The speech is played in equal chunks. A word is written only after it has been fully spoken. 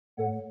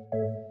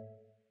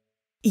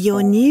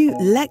Your new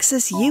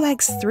Lexus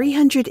UX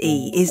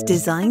 300e is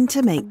designed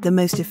to make the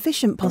most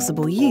efficient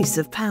possible use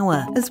of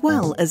power. As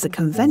well as a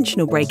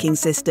conventional braking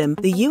system,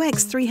 the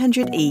UX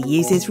 300e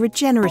uses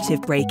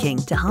regenerative braking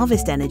to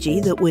harvest energy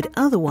that would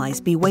otherwise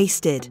be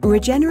wasted.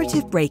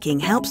 Regenerative braking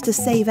helps to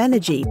save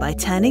energy by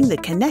turning the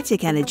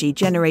kinetic energy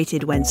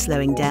generated when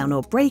slowing down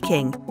or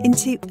braking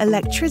into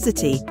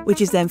electricity,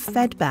 which is then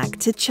fed back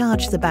to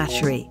charge the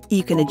battery.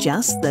 You can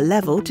adjust the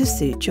level to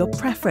suit your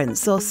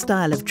preference or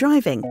style of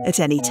driving at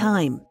any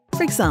time.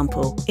 For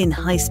example, in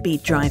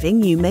high-speed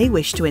driving, you may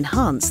wish to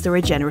enhance the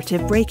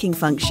regenerative braking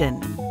function.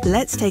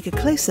 Let's take a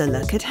closer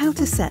look at how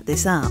to set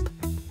this up.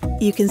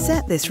 You can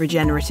set this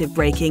regenerative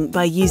braking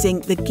by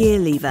using the gear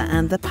lever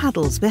and the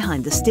paddles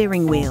behind the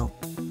steering wheel.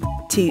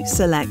 To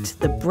select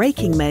the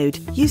braking mode,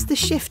 use the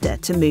shifter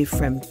to move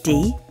from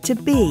D to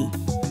B.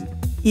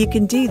 You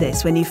can do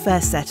this when you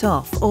first set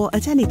off or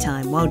at any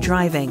time while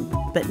driving.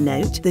 But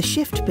note, the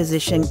shift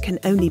position can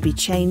only be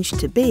changed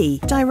to B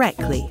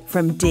directly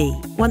from D.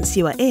 Once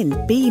you are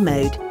in B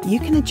mode, you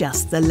can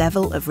adjust the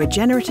level of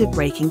regenerative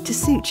braking to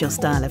suit your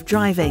style of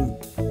driving.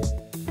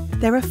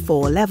 There are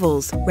 4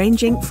 levels,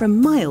 ranging from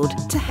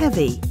mild to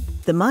heavy.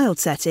 The mild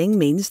setting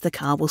means the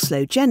car will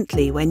slow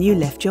gently when you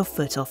lift your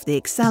foot off the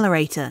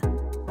accelerator,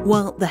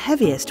 while the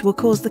heaviest will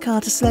cause the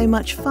car to slow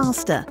much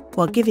faster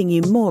while giving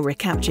you more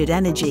recaptured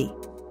energy.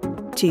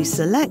 To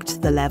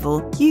select the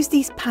level, use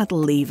these paddle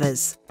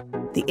levers.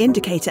 The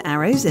indicator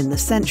arrows in the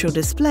central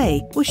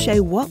display will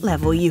show what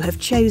level you have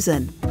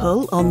chosen.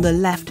 Pull on the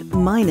left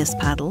minus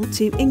paddle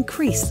to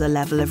increase the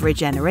level of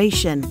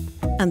regeneration,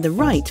 and the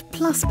right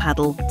plus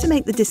paddle to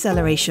make the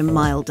deceleration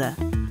milder.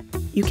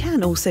 You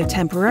can also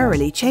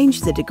temporarily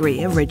change the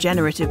degree of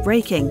regenerative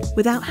braking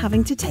without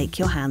having to take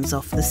your hands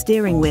off the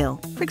steering wheel.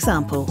 For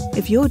example,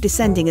 if you're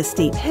descending a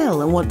steep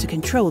hill and want to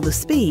control the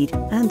speed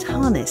and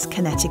harness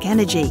kinetic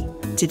energy.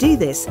 To do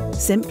this,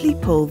 simply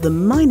pull the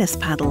minus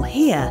paddle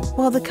here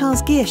while the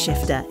car's gear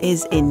shifter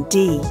is in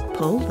D.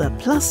 Pull the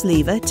plus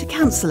lever to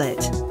cancel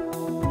it.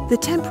 The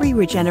temporary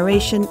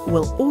regeneration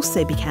will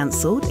also be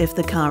cancelled if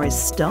the car is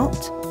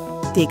stopped,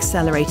 the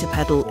accelerator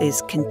pedal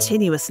is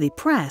continuously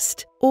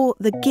pressed, or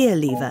the gear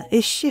lever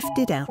is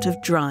shifted out of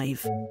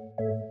drive.